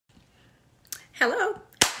Hello.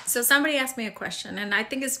 So somebody asked me a question, and I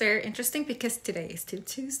think it's very interesting because today is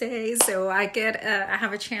Tuesday, so I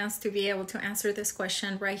have a chance to be able to answer this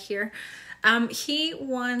question right here. He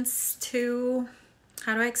wants to,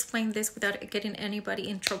 how do I explain this without getting anybody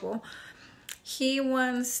in trouble? He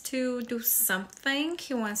wants to do something.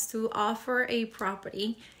 He wants to offer a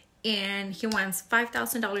property, and he wants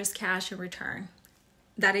 $5,000 cash in return.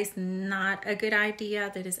 That is not a good idea.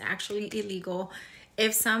 That is actually illegal.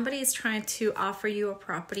 If somebody is trying to offer you a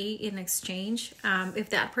property in exchange, if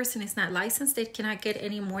that person is not licensed, they cannot get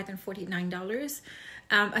any more than $49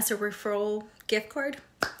 as a referral gift card.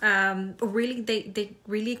 Really, they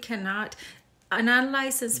really cannot. An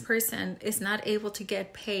unlicensed person is not able to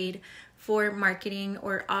get paid for marketing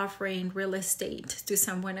or offering real estate to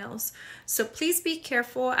someone else. So please be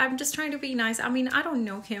careful. I'm just trying to be nice. I mean, I don't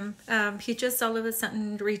know him. He just all of a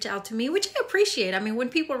sudden reached out to me, which I appreciate. I mean, when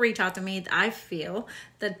people reach out to me, I feel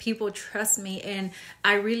that people trust me, and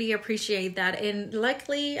I really appreciate that. And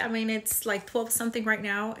luckily, I mean, it's like 12 something right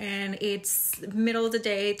now, and it's middle of the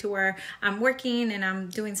day to where I'm working and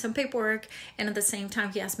I'm doing some paperwork. And at the same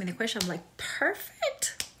time, he asked me the question. I'm like,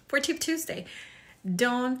 perfect for Tip Tuesday.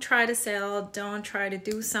 Don't try to sell. Don't try to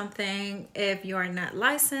do something if you are not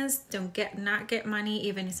licensed. Don't get money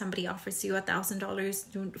even if somebody offers you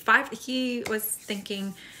 $1,000. He was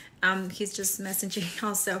thinking, he's just messaging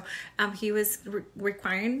also. He was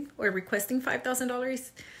requiring or requesting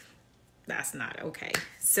 $5,000. That's not okay.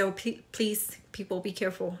 So please, people, be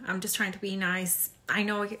careful. I'm just trying to be nice. I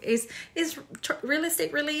know it's real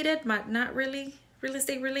estate related, but not really real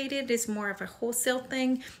estate related. Is more of a wholesale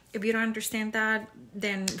thing. If you don't understand that,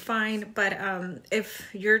 then fine. But if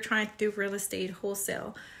you're trying to do real estate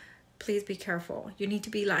wholesale, please be careful. You need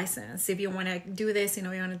to be licensed. If you want to do this, you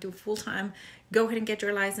want to do full time, go ahead and get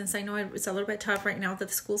your license. I know it's a little bit tough right now that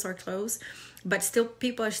the schools are closed, but still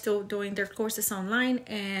people are still doing their courses online.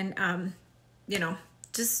 And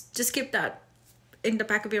just keep that in the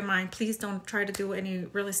back of your mind. Please don't try to do any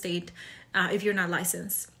real estate if you're not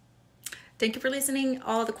licensed. Thank you for listening.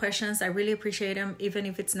 All the questions, I really appreciate them, even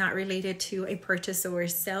if it's not related to a purchase or a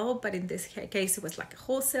sale. But in this case, it was like a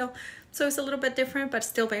wholesale. So it's a little bit different, but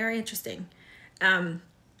still very interesting. I'll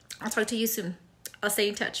talk to you soon. I'll stay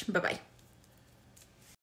in touch. Bye-bye.